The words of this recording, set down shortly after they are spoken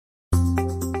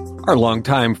Our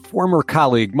longtime former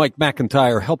colleague, Mike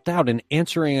McIntyre, helped out in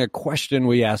answering a question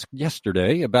we asked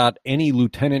yesterday about any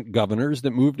lieutenant governors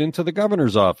that moved into the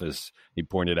governor's office. He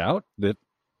pointed out that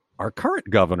our current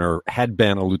governor had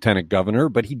been a lieutenant governor,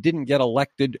 but he didn't get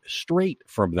elected straight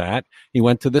from that. He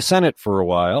went to the Senate for a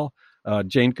while.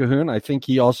 Jane Cahoon, I think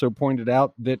he also pointed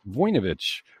out that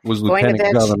Voinovich was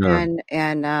lieutenant governor.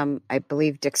 And I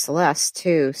believe Dick Celeste,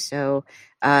 too. So,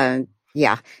 the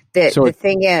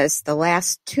thing is, the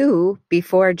last two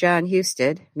before John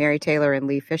Husted, Mary Taylor and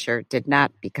Lee Fisher, did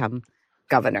not become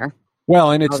governor. Well,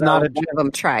 and it's not one of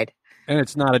them tried. And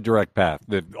it's not a direct path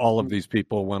that all of these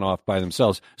people went off by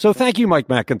themselves. So thank you, Mike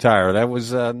McIntyre. That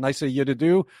was nice of you to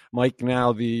do. Mike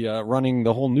now running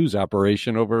the whole news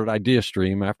operation over at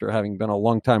IdeaStream after having been a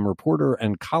longtime reporter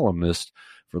and columnist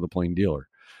for The Plain Dealer.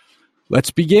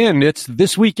 Let's begin. It's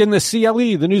This Week in the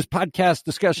CLE, the news podcast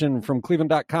discussion from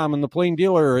Cleveland.com and The Plain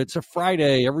Dealer. It's a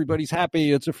Friday. Everybody's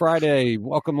happy. It's a Friday.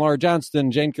 Welcome, Laura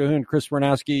Johnston, Jane Cahoon, Chris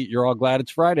Bernowski. You're all glad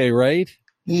it's Friday, right?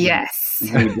 Yes. We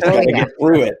just gotta get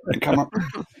through it. Come on.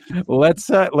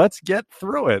 Let's get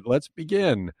through it. Let's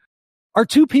begin. Are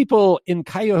two people in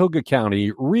Cuyahoga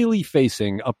County really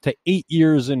facing up to 8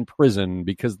 years in prison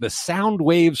because the sound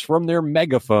waves from their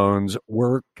megaphones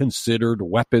were considered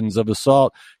weapons of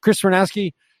assault? Chris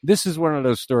Bernowski, this is one of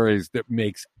those stories that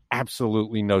makes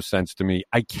absolutely no sense to me.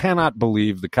 I cannot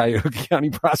believe the Cuyahoga County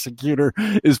prosecutor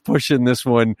is pushing this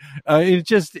one.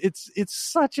 It's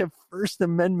such a First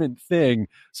Amendment thing.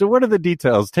 So what are the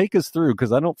details? Take us through,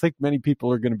 because I don't think many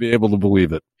people are going to be able to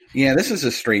believe it. Yeah, this is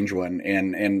a strange one.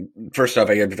 And first off,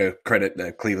 I have to credit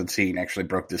the Cleveland Scene actually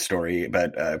broke this story,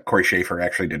 but Corey Schaefer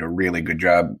actually did a really good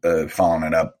job following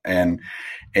it up. And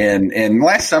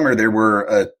last summer, there were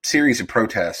a series of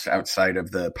protests outside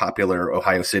of the popular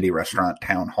Ohio City restaurant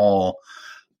Town Hall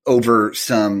over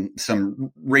some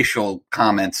racial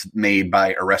comments made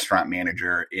by a restaurant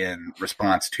manager in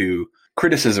response to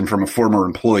criticism from a former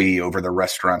employee over the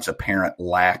restaurant's apparent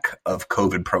lack of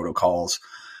COVID protocols.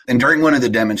 And during one of the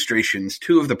demonstrations,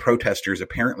 two of the protesters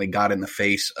apparently got in the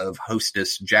face of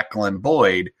hostess Jacqueline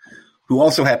Boyd, who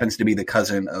also happens to be the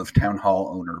cousin of Town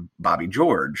Hall owner Bobby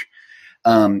George.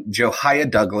 Josiah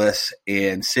Douglas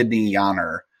and Sydney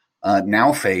Yanner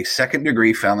now face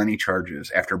second-degree felony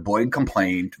charges after Boyd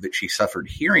complained that she suffered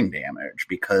hearing damage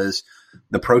because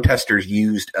the protesters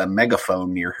used a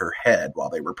megaphone near her head while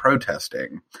they were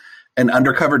protesting. An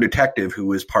undercover detective who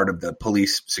was part of the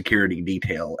police security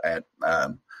detail at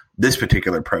this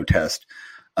particular protest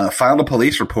filed a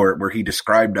police report where he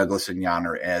described Douglas and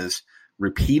Yanner as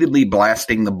repeatedly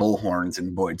blasting the bullhorns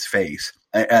in Boyd's face.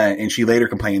 And she later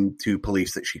complained to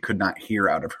police that she could not hear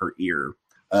out of her ear.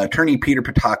 Attorney Peter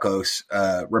Patakos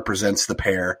represents the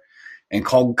pair and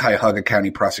called Cuyahoga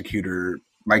County prosecutor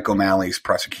Mike O'Malley's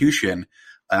prosecution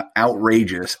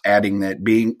outrageous, adding that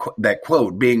being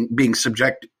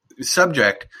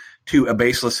subject to a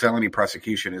baseless felony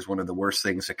prosecution is one of the worst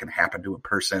things that can happen to a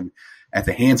person at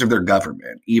the hands of their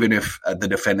government. Even if the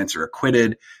defendants are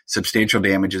acquitted, substantial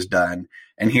damage is done.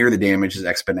 And here the damage is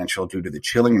exponential due to the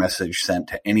chilling message sent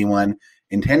to anyone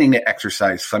intending to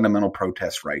exercise fundamental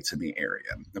protest rights in the area.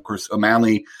 Of course,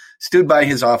 O'Malley stood by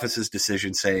his office's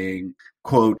decision saying,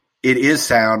 quote, "It is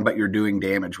sound, but you're doing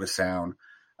damage with sound.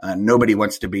 Nobody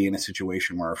wants to be in a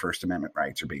situation where our First Amendment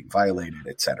rights are being violated,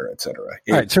 et cetera, et cetera."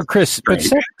 All right, so Chris, but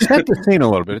set the scene a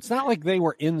little bit. It's not like they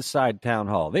were inside Town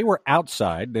Hall. They were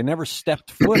outside. They never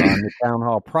stepped foot on the Town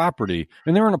Hall property,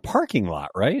 and they were in a parking lot,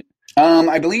 right?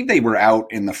 I believe they were out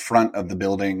in the front of the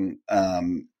building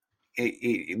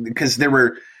because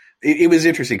it was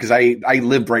interesting because I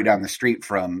lived right down the street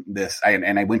from this,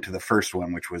 and I went to the first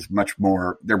one, which was much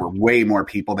more. There were way more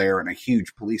people there and a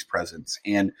huge police presence.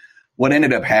 And what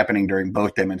ended up happening during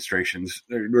both demonstrations,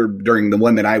 or during the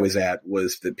one that I was at,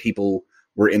 was that people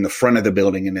were in the front of the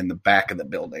building and in the back of the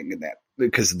building, and that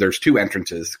because there's two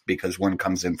entrances, because one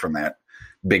comes in from that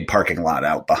big parking lot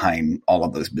out behind all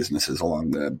of those businesses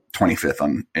along the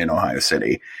 25th in Ohio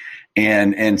City.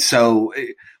 And so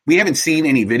we haven't seen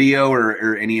any video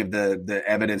or any of the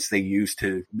evidence they used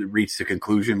to reach the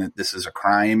conclusion that this is a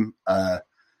crime.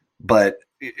 But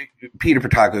Peter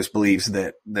Patakos believes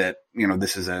that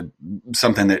this is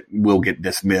something that will get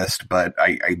dismissed, but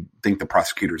I think the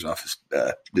prosecutor's office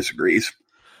disagrees.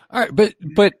 All right, but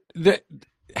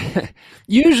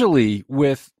usually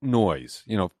with noise,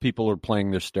 people are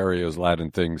playing their stereos loud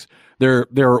and things. There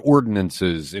are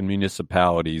ordinances in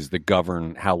municipalities that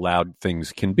govern how loud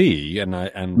things can be, and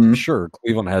I'm sure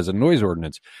Cleveland has a noise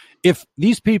ordinance. If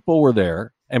these people were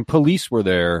there and police were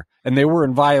there and they were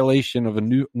in violation of a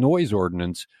new noise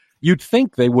ordinance, you'd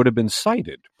think they would have been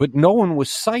cited, but no one was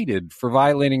cited for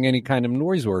violating any kind of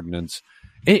noise ordinance.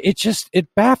 It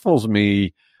baffles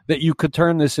me that you could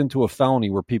turn this into a felony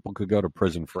where people could go to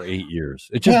prison for 8 years.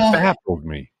 It just baffled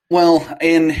me. Well,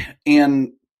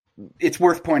 and it's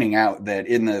worth pointing out that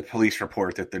in the police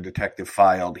report that the detective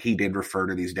filed, he did refer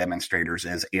to these demonstrators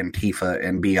as Antifa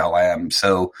and BLM.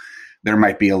 So there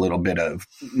might be a little bit of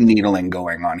needling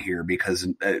going on here because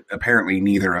apparently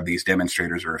neither of these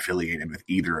demonstrators are affiliated with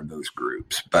either of those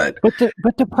groups. But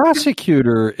the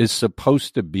prosecutor is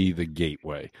supposed to be the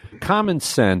gateway. Common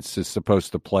sense is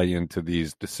supposed to play into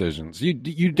these decisions.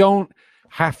 You don't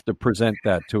have to present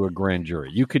that to a grand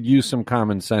jury. You could use some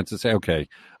common sense and say, okay,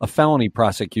 a felony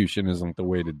prosecution isn't the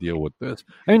way to deal with this.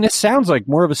 I mean, this sounds like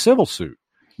more of a civil suit.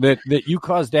 That you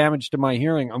caused damage to my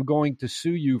hearing, I'm going to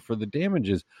sue you for the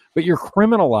damages. But you're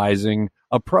criminalizing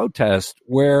a protest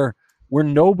where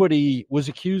nobody was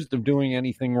accused of doing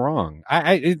anything wrong.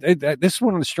 This is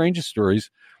one of the strangest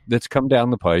stories that's come down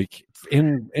the pike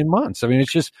in months. I mean,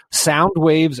 it's just sound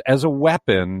waves as a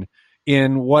weapon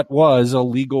in what was a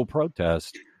legal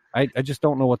protest. I just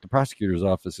don't know what the prosecutor's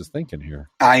office is thinking here.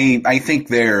 I think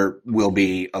there will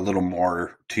be a little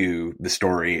more to the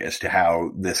story as to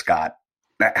how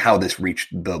this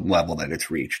reached the level that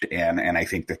it's reached. And I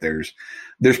think that there's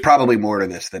probably more to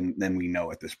this than we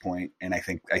know at this point. And I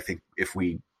think if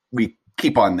we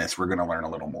keep on this, we're going to learn a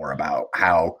little more about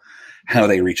how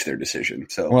they reach their decision.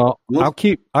 So, well,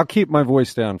 I'll keep my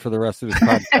voice down for the rest of this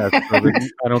podcast so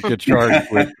that I don't get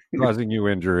charged with causing you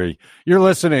injury. You're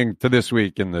listening to This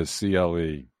Week in the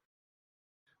CLE.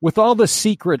 With all the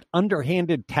secret,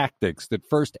 underhanded tactics that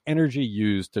First Energy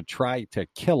used to try to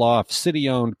kill off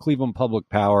city-owned Cleveland Public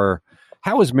Power,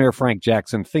 how is Mayor Frank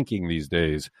Jackson thinking these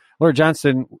days? Laura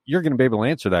Johnston, you're going to be able to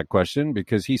answer that question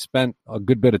because he spent a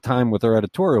good bit of time with our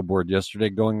editorial board yesterday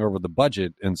going over the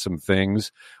budget and some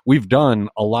things. We've done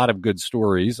a lot of good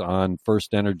stories on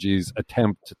First Energy's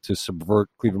attempt to subvert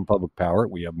Cleveland Public Power.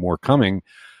 We have more coming.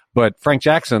 But Frank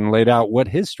Jackson laid out what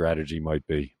his strategy might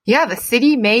be. Yeah, the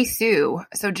city may sue.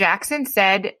 So Jackson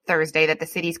said Thursday that the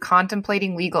city's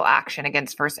contemplating legal action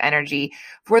against First Energy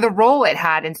for the role it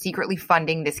had in secretly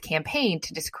funding this campaign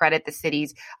to discredit the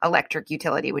city's electric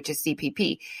utility, which is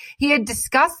CPP. He had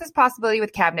discussed this possibility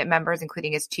with cabinet members,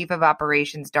 including his chief of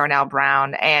operations, Darnell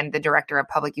Brown, and the director of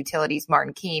public utilities,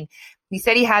 Martin Keene. He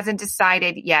said he hasn't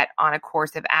decided yet on a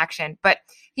course of action, but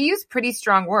he used pretty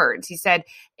strong words. He said,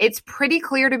 "It's pretty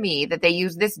clear to me that they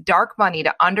use this dark money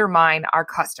to undermine our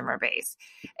customer base."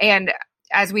 And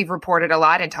as we've reported a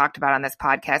lot and talked about on this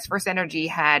podcast, First Energy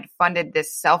had funded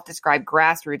this self-described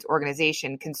grassroots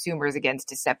organization, Consumers Against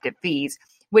Deceptive Fees,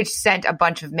 which sent a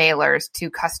bunch of mailers to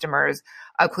customers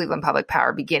of Cleveland Public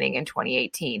Power beginning in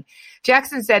 2018.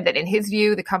 Jackson said that in his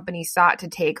view, the company sought to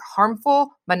take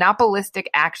harmful, monopolistic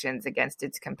actions against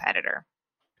its competitor.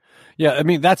 Yeah, I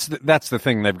mean, that's the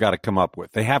thing they've got to come up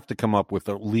with. They have to come up with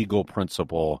a legal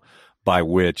principle by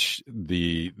which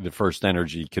the First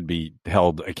Energy could be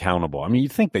held accountable. I mean, you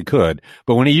think they could,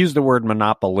 but when he used the word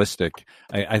monopolistic,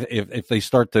 if they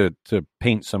start to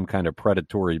paint some kind of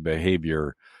predatory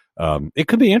behavior, it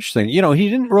could be interesting. You know, he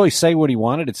didn't really say what he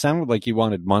wanted. It sounded like he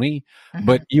wanted money,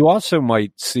 but you also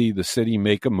might see the city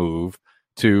make a move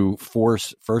to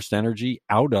force First Energy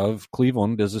out of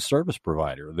Cleveland as a service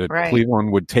provider, that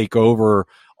Cleveland would take over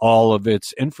all of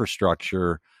its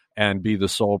infrastructure and be the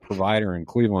sole provider in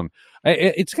Cleveland.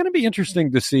 It's going to be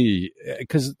interesting to see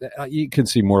because you can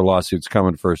see more lawsuits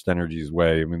coming First Energy's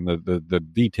way. I mean, the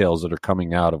details that are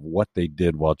coming out of what they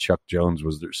did while Chuck Jones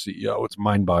was their CEO, it's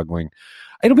mind-boggling.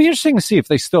 It'll be interesting to see if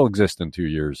they still exist in 2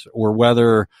 years or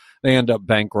whether they end up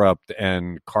bankrupt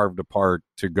and carved apart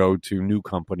to go to new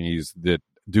companies that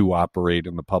do operate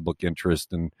in the public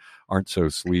interest and aren't so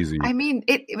sleazy. I mean,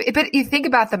 but you think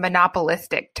about the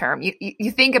monopolistic term.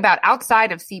 You think about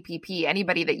outside of CPP,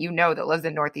 anybody that you know that lives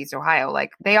in Northeast Ohio,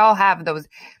 like they all have those,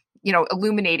 you know,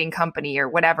 illuminating company or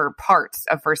whatever parts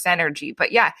of First Energy.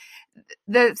 But yeah,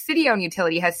 the city-owned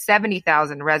utility has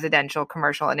 70,000 residential,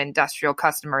 commercial, and industrial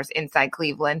customers inside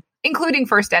Cleveland, including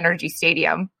First Energy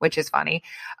Stadium, which is funny.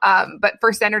 But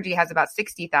First Energy has about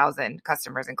 60,000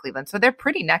 customers in Cleveland. So they're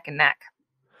pretty neck and neck.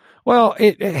 Well,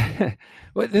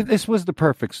 this was the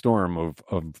perfect storm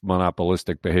of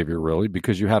monopolistic behavior, really,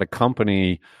 because you had a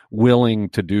company willing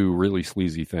to do really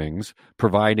sleazy things,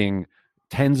 providing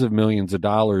tens of millions of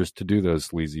dollars to do those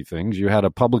sleazy things. You had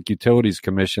a Public Utilities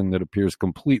Commission that appears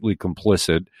completely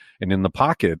complicit and in the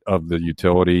pocket of the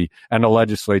utility, and a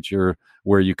legislature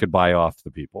where you could buy off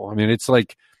the people. I mean, it's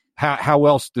like, how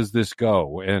else does this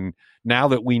go? And now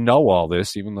that we know all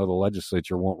this, even though the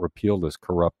legislature won't repeal this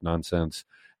corrupt nonsense,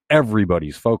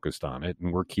 everybody's focused on it,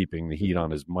 and we're keeping the heat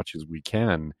on as much as we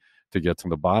can to get to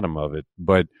the bottom of it.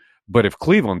 But But if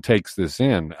Cleveland takes this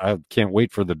in, I can't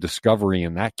wait for the discovery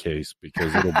in that case,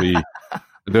 because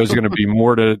there's going to be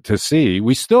more to see.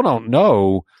 We still don't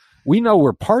know. We know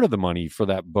where part of the money for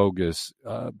that bogus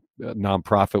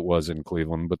nonprofit was in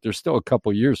Cleveland, but there's still a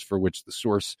couple years for which the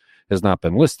source has not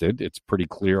been listed. It's pretty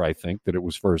clear, I think, that it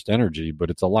was First Energy, but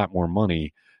it's a lot more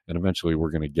money, and eventually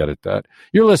we're going to get at that.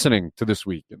 You're listening to This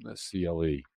Week in the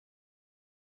CLE.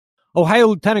 Ohio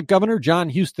Lieutenant Governor John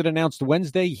Husted announced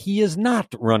Wednesday he is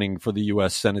not running for the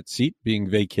U.S. Senate seat being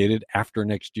vacated after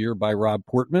next year by Rob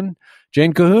Portman.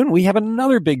 Jane Cahoon, we have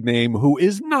another big name who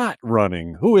is not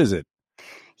running. Who is it?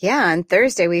 Yeah, on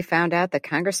Thursday we found out that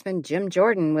Congressman Jim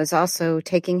Jordan was also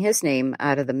taking his name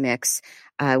out of the mix.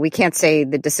 We can't say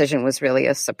the decision was really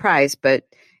a surprise, but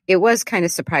it was kind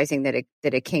of surprising that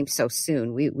it came so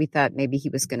soon. We thought maybe he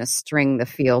was going to string the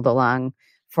field along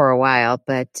for a while,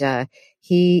 but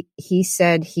he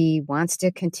said he wants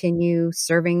to continue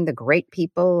serving the great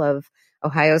people of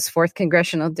Ohio's 4th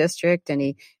Congressional District, and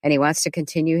he wants to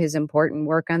continue his important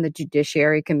work on the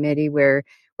Judiciary Committee, where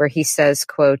he says,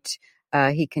 quote,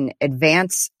 he can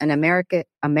advance an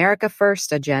America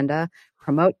First agenda,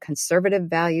 promote conservative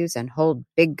values, and hold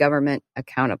big government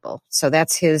accountable. So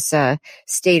that's his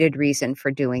stated reason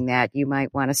for doing that. You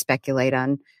might want to speculate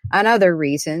on other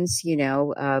reasons,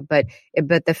 but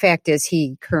the fact is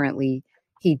he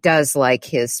does like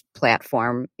his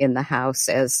platform in the House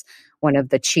as one of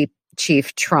the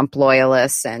chief Trump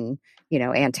loyalists and,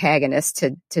 antagonists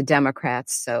to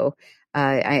Democrats. So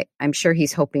I'm sure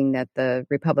he's hoping that the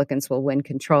Republicans will win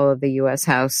control of the U.S.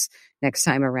 House next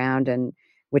time around, and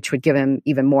which would give him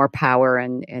even more power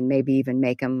and maybe even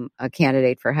make him a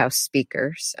candidate for House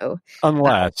Speaker. So,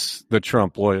 unless the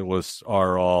Trump loyalists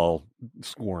are all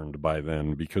scorned by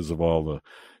then because of all the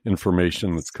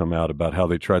information that's come out about how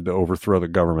they tried to overthrow the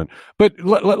government. But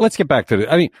let's get back to it.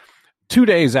 I mean, 2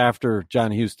 days after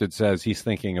John Husted says he's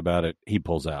thinking about it, he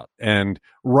pulls out. And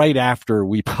right after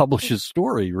we publish his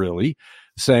story, really,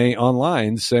 saying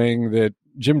that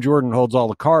Jim Jordan holds all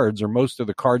the cards or most of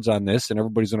the cards on this, and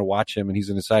everybody's going to watch him and he's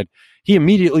going to decide, he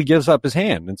immediately gives up his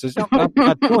hand and says, no, I'm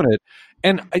not doing it.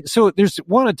 And so there's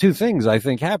one of two things I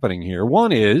think happening here.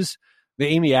 One is the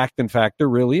Amy Acton factor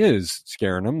really is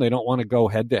scaring them. They don't want to go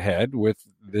head to head with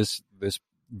this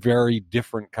very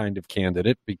different kind of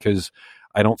candidate, because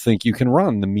I don't think you can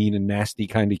run the mean and nasty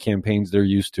kind of campaigns they're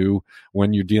used to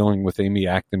when you're dealing with Amy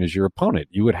Acton as your opponent.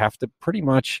 You would have to pretty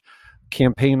much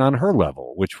campaign on her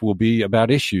level, which will be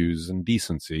about issues and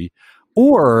decency.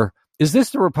 Or is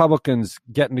this the Republicans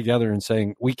getting together and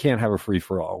saying, we can't have a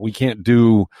free-for-all? We can't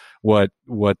do what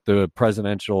the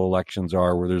presidential elections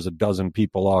are, where there's a dozen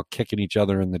people all kicking each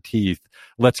other in the teeth.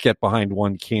 Let's get behind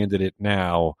one candidate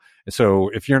now. So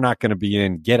if you're not going to be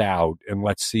in, get out, and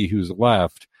let's see who's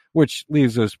left, which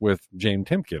leaves us with Jane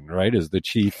Timken, right, as the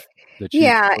chief.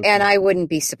 Yeah, person. And I wouldn't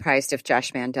be surprised if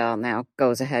Josh Mandel now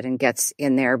goes ahead and gets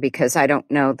in there, because I don't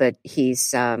know that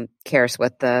he's cares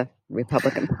what the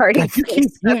Republican Party.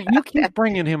 You keep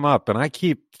bringing him up, and I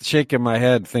keep shaking my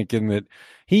head thinking that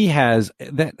he has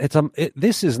that.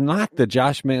 This is not the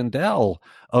Josh Mandel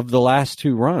of the last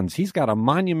two runs. He's got a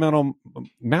monumental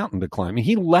mountain to climb.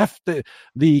 He left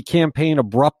the campaign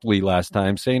abruptly last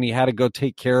time, saying he had to go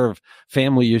take care of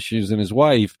family issues and his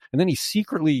wife, and then he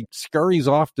secretly scurries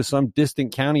off to some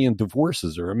distant county and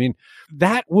divorces her. I mean,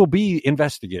 that will be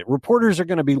investigated. Reporters are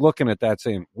going to be looking at that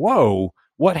saying, whoa,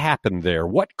 what happened there?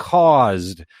 What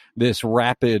caused this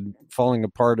rapid falling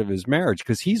apart of his marriage?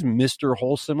 Because he's Mr.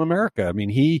 Wholesome America. I mean,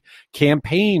 he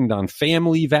campaigned on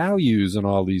family values and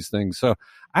all these things. So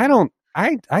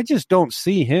I just don't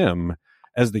see him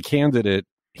as the candidate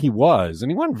he was.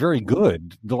 And he wasn't very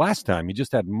good the last time. He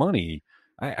just had money.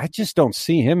 I just don't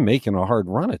see him making a hard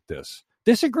run at this.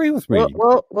 Disagree with me.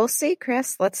 We'll see,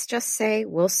 Chris. Let's just say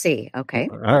we'll see. Okay.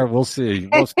 All right, we'll see.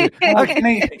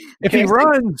 If he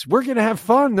runs, we're going to have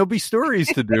fun. There'll be stories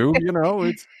to do.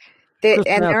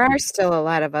 There are still a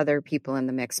lot of other people in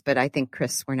the mix, but I think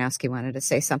Chris Warnowski wanted to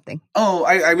say something. Oh,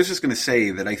 I was just going to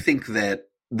say that I think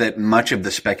that much of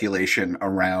the speculation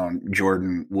around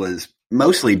Jordan was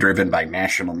mostly driven by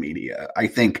national media. I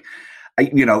think,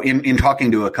 in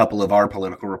talking to a couple of our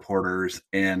political reporters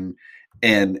and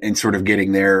sort of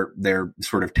getting their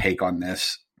sort of take on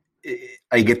this,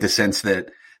 I get the sense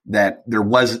that there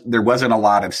wasn't a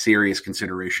lot of serious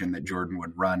consideration that Jordan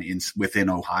would run within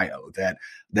Ohio,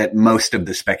 that most of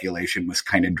the speculation was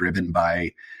kind of driven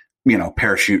by,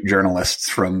 parachute journalists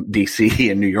from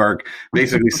DC and New York,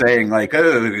 basically saying like,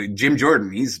 oh, Jim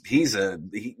Jordan, he's a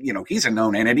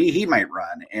known entity. He might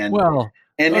run.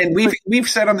 And we've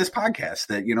said on this podcast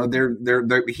that,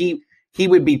 he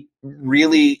would be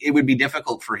really, it would be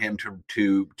difficult for him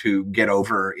to get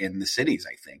over in the cities,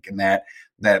 I think. And that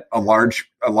a large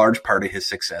part of his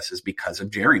success is because of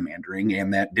gerrymandering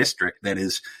and that district that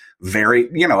is very,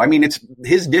 it's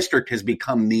his district has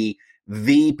become the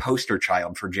poster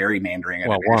child for gerrymandering at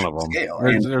a national scale.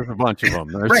 There's a bunch of them.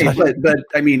 Right.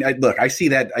 But look, I see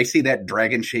that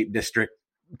dragon shaped district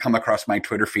come across my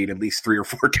Twitter feed at least 3 or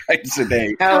 4 times a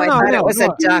day. I thought it was a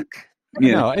duck.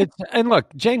 And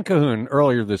look, Jane Cahoon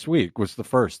earlier this week was the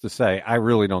first to say, I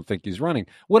really don't think he's running.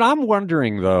 What I'm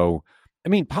wondering, though,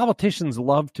 politicians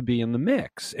love to be in the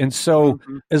mix. And so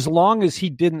as long as he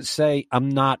didn't say, I'm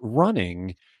not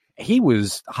running, he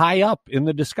was high up in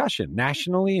the discussion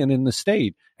nationally and in the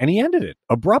state. And he ended it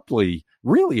abruptly,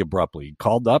 really abruptly.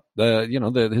 Called up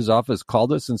his office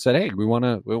called us and said, hey, we want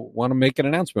to make an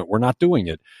announcement. We're not doing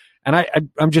it. And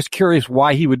I'm just curious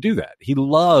why he would do that. He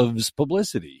loves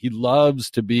publicity. He loves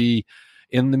to be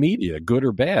in the media, good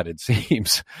or bad, it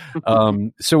seems.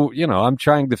 So, I'm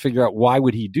trying to figure out why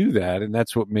would he do that? And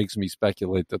that's what makes me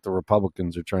speculate that the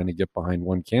Republicans are trying to get behind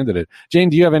one candidate. Jane,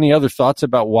 do you have any other thoughts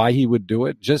about why he would do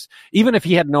it? Just even if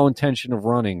he had no intention of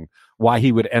running, why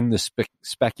he would end the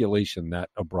speculation that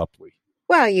abruptly?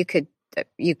 Well, you could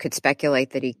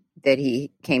speculate that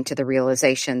he came to the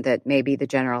realization that maybe the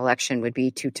general election would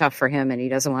be too tough for him and he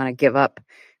doesn't want to give up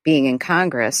being in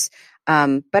Congress.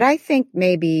 But I think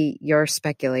maybe your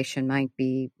speculation might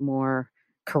be more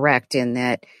correct in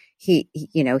that he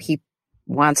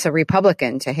wants a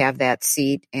Republican to have that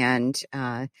seat and,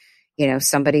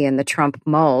 somebody in the Trump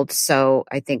mold. So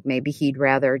I think maybe he'd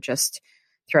rather just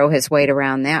throw his weight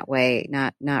around that way,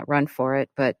 not run for it,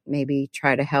 but maybe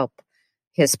try to help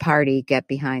his party get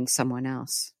behind someone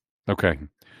else. Okay.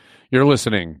 You're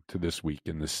listening to This Week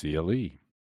in the CLE.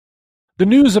 The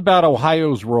news about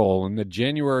Ohio's role in the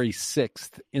January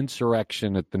 6th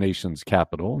insurrection at the nation's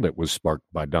capital that was sparked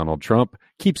by Donald Trump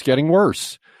keeps getting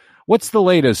worse. What's the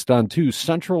latest on 2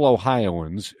 Central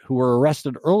Ohioans who were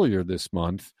arrested earlier this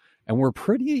month and were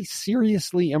pretty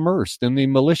seriously immersed in the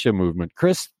militia movement?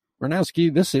 Chris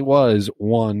Ranowski, this was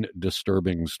one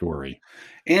disturbing story.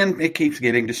 And it keeps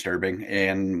getting disturbing,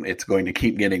 and it's going to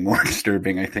keep getting more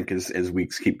disturbing, I think, as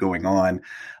weeks keep going on.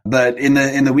 But in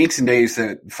the weeks and days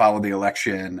that follow the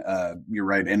election, you're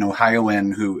right, an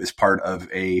Ohioan who is part of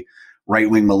a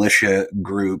right-wing militia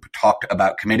group talked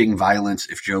about committing violence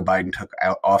if Joe Biden took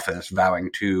out office,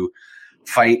 vowing to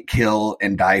fight, kill,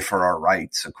 and die for our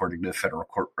rights, according to federal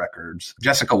court records.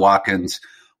 Jessica Watkins,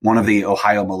 one of the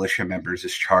Ohio militia members,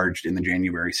 is charged in the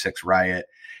January 6th riot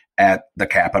at the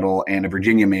Capitol, and a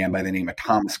Virginia man by the name of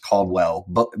Thomas Caldwell.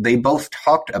 But they both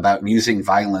talked about using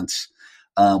violence,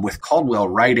 with Caldwell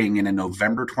writing in a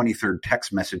November 23rd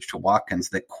text message to Watkins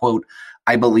that, quote,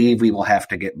 I believe we will have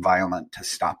to get violent to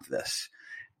stop this.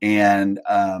 And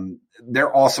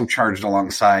they're also charged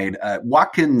alongside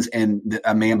Watkins and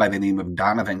a man by the name of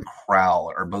Donovan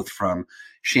Crowell are both from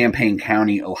Champaign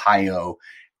County, Ohio.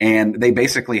 And they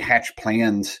basically hatched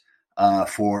plans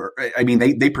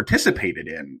they participated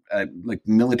in like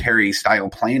military style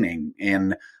planning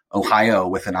in Ohio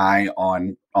with an eye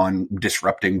on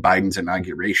disrupting Biden's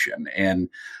inauguration. And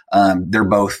they're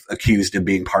both accused of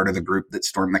being part of the group that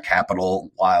stormed the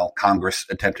Capitol while Congress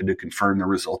attempted to confirm the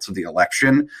results of the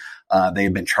election. They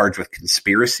have been charged with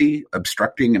conspiracy,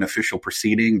 obstructing an official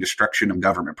proceeding, destruction of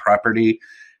government property,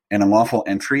 and unlawful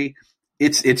entry.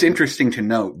 It's interesting to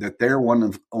note that they're one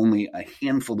of only a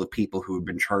handful of people who have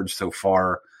been charged so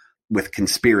far with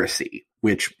conspiracy,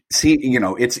 which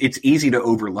it's easy to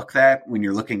overlook that when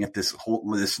you're looking at this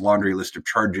laundry list of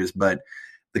charges. But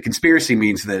the conspiracy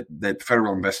means that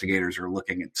federal investigators are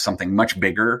looking at something much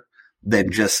bigger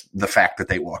than just the fact that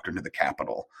they walked into the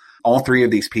Capitol. All 3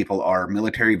 of these people are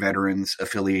military veterans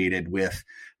affiliated with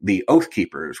the Oath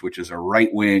Keepers, which is a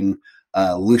right-wing,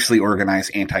 loosely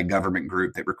organized anti-government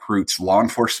group that recruits law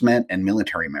enforcement and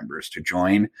military members to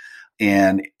join.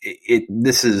 And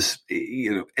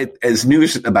as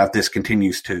news about this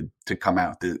continues to come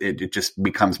out, it just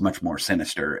becomes much more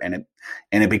sinister, and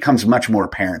it becomes much more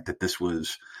apparent that this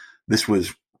was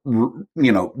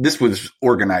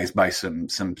organized by some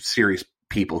serious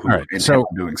people who are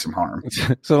doing some harm.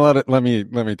 So let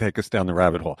me take us down the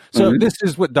rabbit hole. So This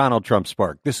is what Donald Trump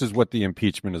sparked. This is what the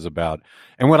impeachment is about.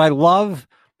 And what I love,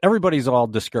 everybody's all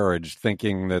discouraged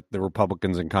thinking that the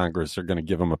Republicans in Congress are going to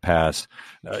give him a pass,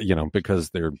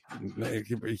 because they're,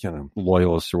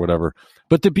 loyalists or whatever.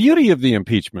 But the beauty of the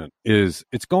impeachment is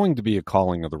it's going to be a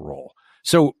calling of the roll.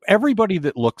 So everybody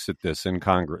that looks at this in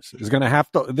Congress is going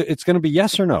to it's going to be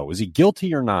yes or no. Is he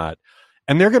guilty or not?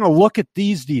 And they're going to look at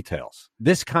these details,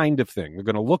 this kind of thing. They're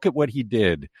going to look at what he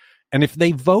did. And if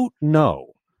they vote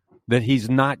no, that he's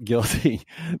not guilty,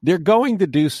 they're going to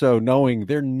do so knowing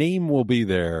their name will be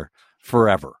there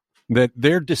forever, that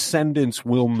their descendants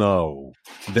will know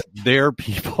that their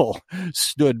people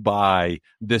stood by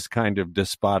this kind of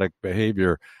despotic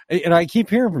behavior. And I keep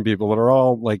hearing from people that are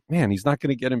all like, man, he's not going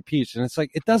to get impeached. And it's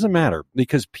like, it doesn't matter,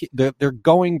 because they're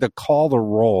going to call the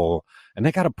roll, and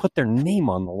they got to put their name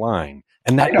on the line.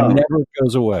 And that never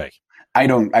goes away. I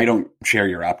don't share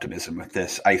your optimism with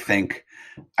this. I think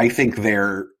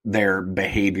their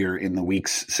behavior in the week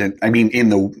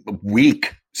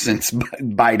since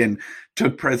Biden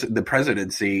took the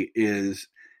presidency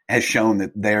has shown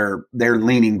that they're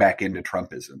leaning back into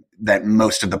Trumpism. That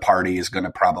most of the party is going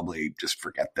to probably just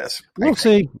forget this. We'll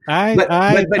see. Here's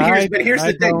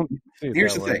the thing.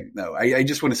 Here's the thing. No, I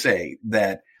just want to say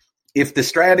that if the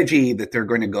strategy that they're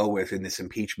going to go with in this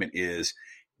impeachment is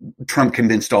Trump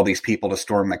convinced all these people to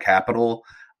storm the Capitol,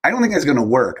 I don't think that's going to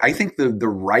work. I think the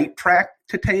right track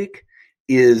to take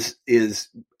is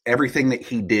everything that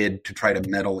he did to try to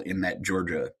meddle in that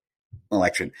Georgia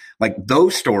election. Like,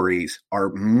 those stories are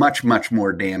much, much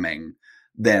more damning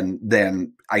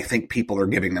than I think people are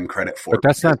giving them credit for. But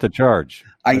that's not the charge.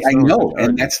 I know.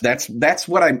 And that's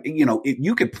what I'm,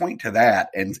 you could point to that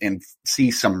and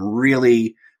see some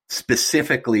really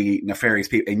specifically nefarious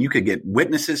people, and you could get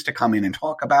witnesses to come in and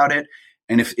talk about it.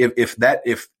 And it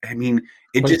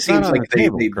just seems like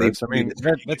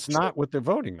that's not what they're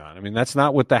voting on. I mean, that's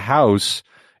not what the House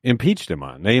impeached him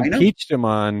on. They impeached him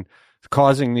on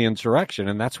causing the insurrection,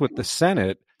 and that's what the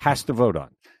Senate has to vote on.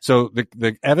 So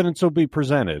the evidence will be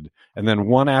presented, and then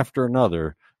one after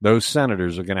another, those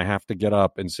senators are going to have to get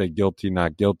up and say guilty,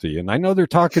 not guilty. And I know they're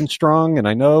talking strong, and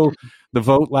I know the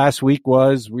vote last week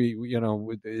was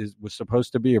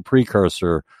supposed to be a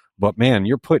precursor. But man,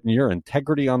 you're putting your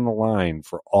integrity on the line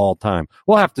for all time.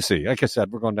 We'll have to see. Like I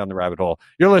said, we're going down the rabbit hole.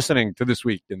 You're listening to This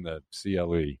Week in the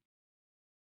CLE.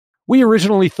 We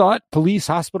originally thought police,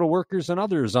 hospital workers, and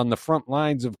others on the front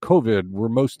lines of COVID were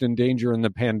most in danger in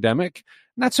the pandemic.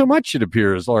 Not so much, it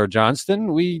appears, Laura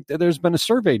Johnston. There's been a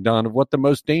survey done of what the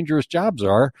most dangerous jobs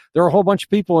are. There are a whole bunch of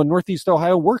people in Northeast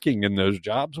Ohio working in those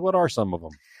jobs. What are some of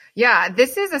them? Yeah,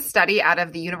 this is a study out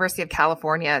of the University of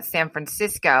California, San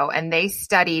Francisco, and they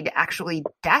studied actually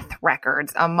death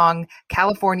records among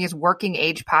California's working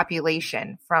age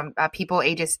population from people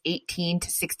ages 18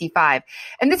 to 65.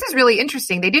 And this is really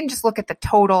interesting. They didn't just look at the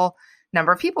total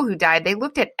number of people who died. They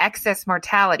looked at excess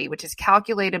mortality, which is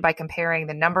calculated by comparing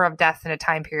the number of deaths in a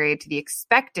time period to the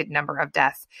expected number of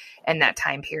deaths in that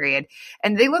time period.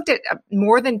 And they looked at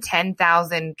more than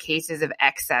 10,000 cases of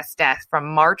excess death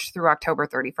from March through October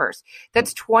 31st.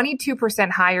 That's 22%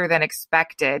 higher than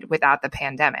expected without the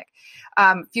pandemic.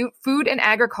 Food and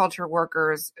agriculture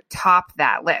workers top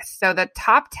that list. So the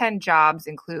top 10 jobs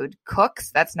include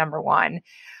cooks, that's number one,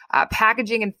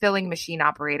 packaging and filling machine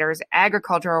operators,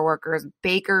 agricultural workers,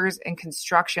 bakers, and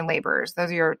construction laborers.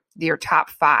 Those are your top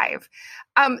five.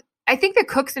 I think the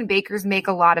cooks and bakers make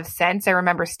a lot of sense. I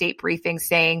remember state briefings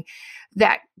saying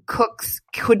that cooks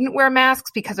couldn't wear masks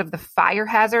because of the fire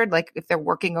hazard. Like if they're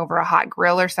working over a hot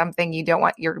grill or something, you don't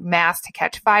want your mask to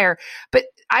catch fire. But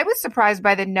I was surprised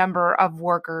by the number of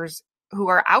workers who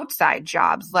are outside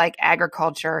jobs like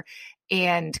agriculture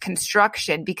and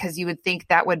construction, because you would think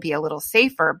that would be a little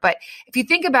safer. But if you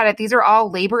think about it, these are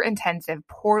all labor intensive,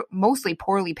 mostly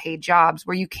poorly paid jobs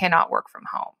where you cannot work from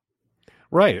home.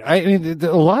 Right. I mean,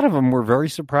 a lot of them were very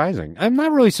surprising. I'm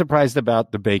not really surprised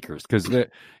about the bakers because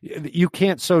you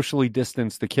can't socially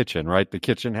distance the kitchen, right? The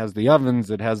kitchen has the ovens,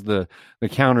 it has the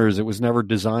counters. It was never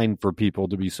designed for people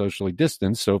to be socially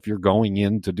distanced. So if you're going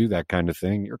in to do that kind of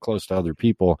thing, you're close to other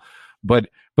people. But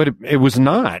it was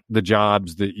not the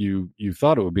jobs that you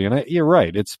thought it would be. And you're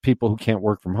right. It's people who can't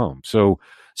work from home. So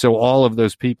all of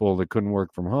those people that couldn't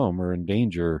work from home are in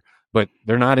danger. But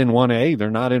they're not in 1A, they're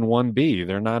not in 1B,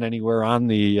 they're not anywhere on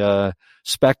the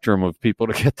spectrum of people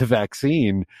to get the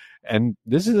vaccine. And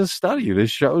this is a study.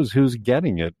 This shows who's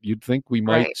getting it. You'd think we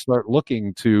might start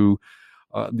looking to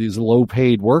these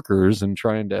low-paid workers and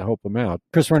trying to help them out.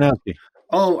 Chris Ranowski.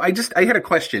 Oh, I had a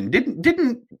question.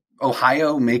 Didn't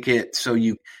Ohio make it so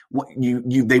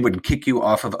they would kick you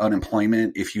off of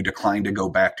unemployment if you declined to go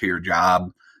back to your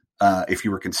job if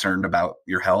you were concerned about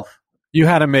your health? You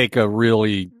had to make a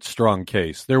really strong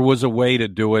case. There was a way to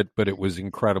do it, but it was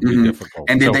incredibly difficult.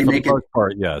 And did they make it?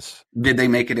 Part, yes. Did they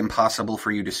make it impossible for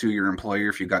you to sue your employer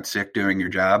if you got sick doing your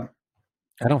job?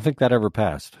 I don't think that ever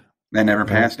passed. That never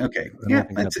passed. Okay, yeah,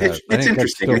 it's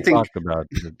interesting. I think talked about.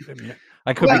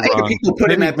 I could be wrong. I think people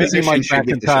put in that position. Mike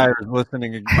McIntyre is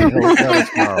listening. I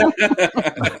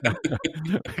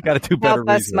got to do better. Help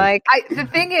us, Mike. The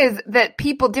thing is that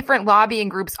different lobbying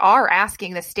groups are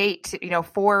asking the state to,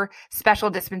 for special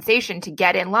dispensation to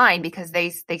get in line because they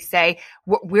say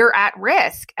we're at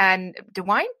risk. And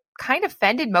DeWine kind of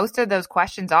fended most of those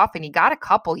questions off, and he got a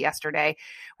couple yesterday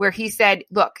where he said,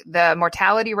 look, the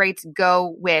mortality rates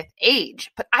go with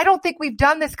age, but I don't think we've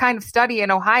done this kind of study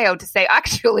in Ohio to say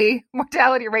actually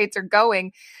mortality rates are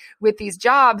going with these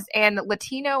jobs, and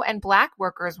Latino and Black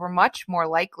workers were much more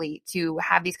likely to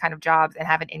have these kind of jobs and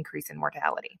have an increase in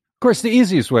mortality. Of course, the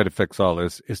easiest way to fix all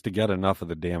this is to get enough of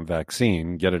the damn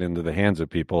vaccine, get it into the hands of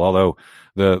people. Although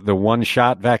the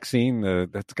one-shot vaccine,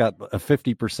 that's got a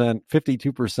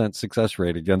 52% success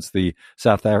rate against the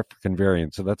South African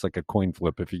variant. So that's like a coin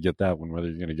flip if you get that one, whether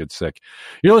you're going to get sick.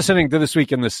 You're listening to This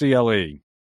Week in the CLE.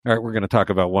 All right, we're going to talk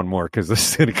about one more because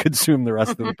this is going to consume the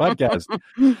rest of the podcast.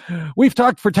 We've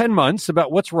talked for 10 months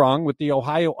about what's wrong with the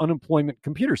Ohio unemployment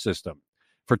computer system.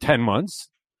 For 10 months,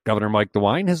 Governor Mike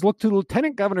DeWine has looked to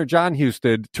Lieutenant Governor John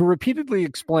Husted to repeatedly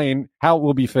explain how it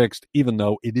will be fixed, even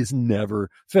though it is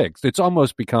never fixed. It's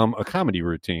almost become a comedy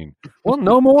routine. Well,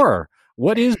 no more.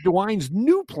 What is DeWine's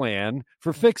new plan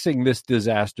for fixing this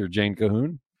disaster, Jane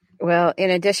Cahoon? Well, in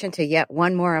addition to yet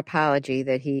one more apology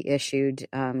that he issued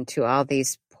to all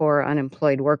these poor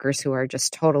unemployed workers who are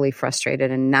just totally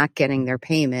frustrated and not getting their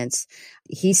payments,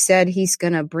 he said he's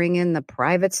going to bring in the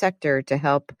private sector to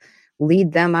help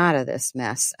lead them out of this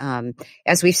mess.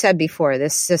 As we've said before,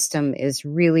 this system is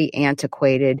really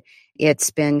antiquated.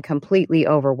 It's been completely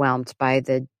overwhelmed by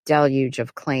the deluge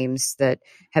of claims that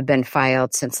have been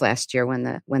filed since last year when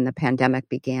the pandemic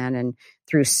began and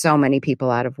threw so many people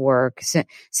out of work.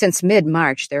 Since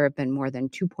mid-March, there have been more than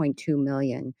 2.2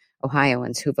 million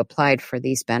Ohioans who've applied for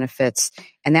these benefits,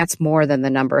 and that's more than the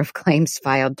number of claims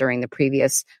filed during the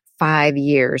previous 5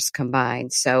 years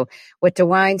combined. So what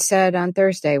DeWine said on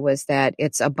Thursday was that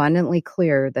it's abundantly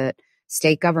clear that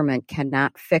state government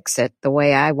cannot fix it the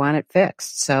way I want it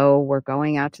fixed. So we're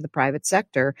going out to the private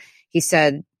sector. He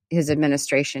said his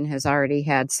administration has already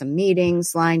had some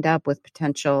meetings lined up with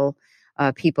potential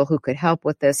people who could help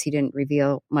with this. He didn't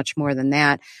reveal much more than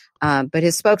that. But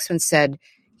his spokesman said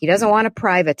he doesn't want to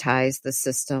privatize the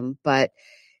system, but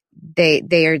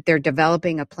they're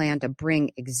developing a plan to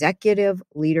bring executive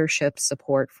leadership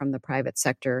support from the private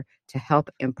sector to help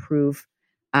improve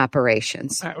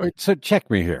operations. So check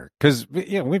me here, because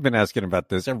we've been asking about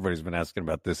this. Everybody's been asking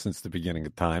about this since the beginning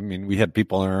of time. I mean, we had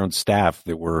people on our own staff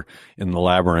that were in the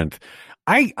labyrinth.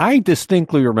 I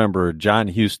distinctly remember John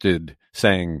Husted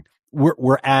saying,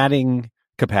 we're adding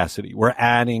capacity. We're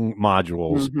adding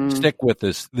modules. Mm-hmm. Stick with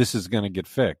this. This is going to get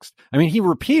fixed. I mean, he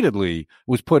repeatedly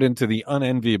was put into the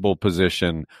unenviable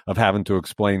position of having to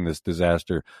explain this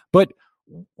disaster. But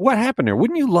what happened there?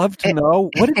 Wouldn't you love to know?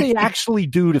 What did they actually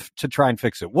do to try and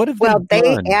fix it? What have they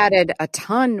done? They added a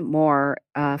ton more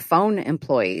phone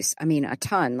employees. I mean, a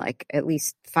ton, like at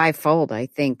least fivefold. I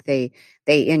think they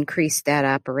increased that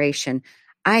operation.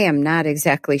 I am not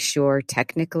exactly sure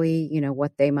technically,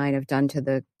 what they might have done to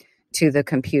the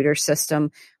computer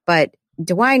system, but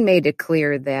DeWine made it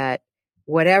clear that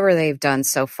whatever they've done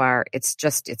so far,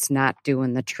 it's not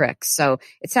doing the trick. So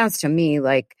it sounds to me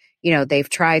like, they've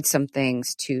tried some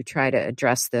things to try to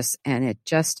address this and it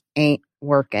just ain't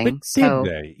working. But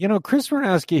did they? Chris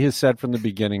Murkowski has said from the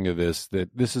beginning of this that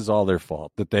this is all their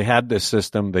fault, that they had this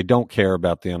system. They don't care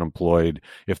about the unemployed.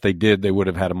 If they did, they would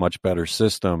have had a much better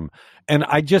system. And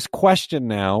I just question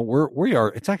now, we are,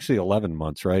 it's actually 11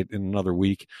 months, right? In another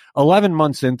week, 11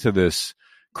 months into this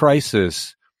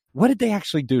crisis. What did they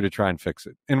actually do to try and fix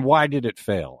it? And why did it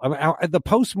fail? I mean, the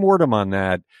postmortem on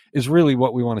that is really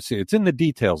what we want to see. It's in the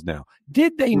details now.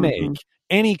 Did they make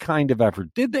any kind of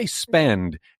effort? Did they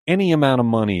spend any amount of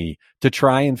money to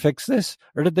try and fix this?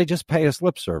 Or did they just pay us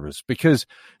lip service? Because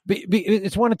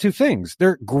it's one of two things.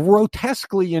 They're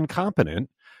grotesquely incompetent,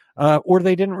 or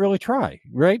they didn't really try,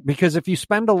 right? Because if you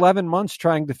spend 11 months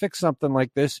trying to fix something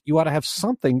like this, you ought to have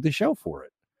something to show for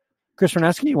it. Chris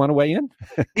Murkowski, you want to weigh in?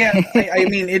 Yeah, I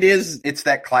mean, it's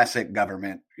that classic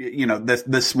government,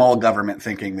 the small government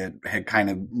thinking that had kind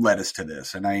of led us to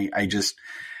this. And I just,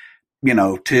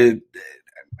 to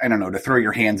throw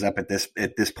your hands up at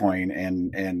this point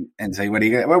and say, what do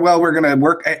you, well, we're going to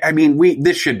work. I mean,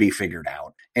 this should be figured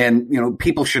out. And,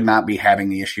 people should not be having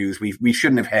the issues. We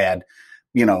shouldn't have had,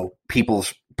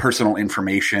 people's personal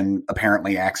information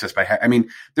apparently accessed by,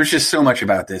 there's just so much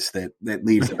about this that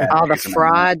leaves a bad all the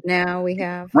fraud now we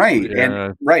have. Right.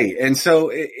 Yeah. And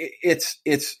so it's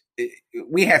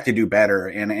we have to do better.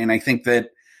 And I think that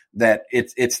that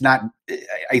it's not.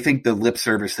 I think the lip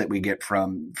service that we get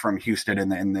from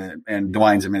Houston and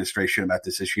DeWine's administration about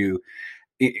this issue,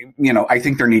 I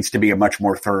think there needs to be a much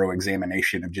more thorough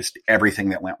examination of just everything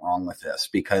that went wrong with this,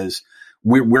 because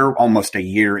we're almost a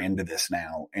year into this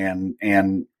now, and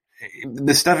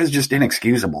this stuff is just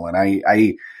inexcusable. And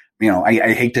I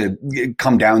hate to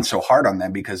come down so hard on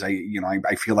them, because I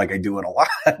feel like I do it a lot,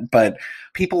 but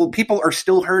people are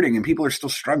still hurting and people are still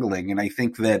struggling. And I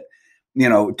think that,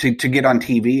 to get on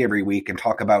TV every week and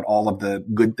talk about all of the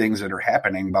good things that are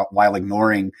happening while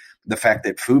ignoring the fact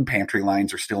that food pantry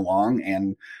lines are still long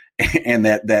and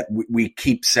that we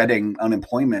keep setting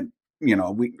unemployment,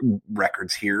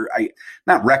 records here.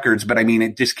 Not records, but I mean,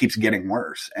 it just keeps getting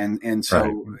worse. And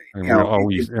so,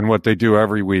 right. And what they do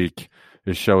every week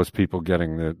is show us people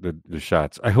getting the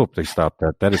shots. I hope they stop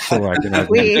that. That is so agonizing.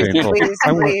 Please.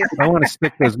 I want to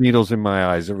stick those needles in my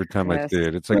eyes every time I see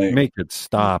it. It's like, right. Make it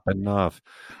stop. Enough.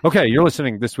 Okay, you're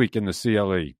listening This Week in the CLE.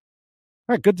 All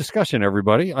right, good discussion,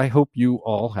 everybody. I hope you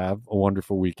all have a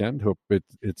wonderful weekend. Hope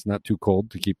it's not too cold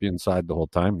to keep you inside the whole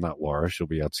time. Not Laura. She'll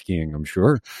be out skiing, I'm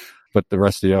sure. But the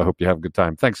rest of you, I hope you have a good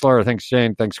time. Thanks, Laura. Thanks,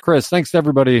 Shane. Thanks, Chris. Thanks to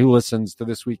everybody who listens to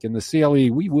This Week in the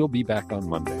CLE. We will be back on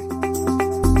Monday.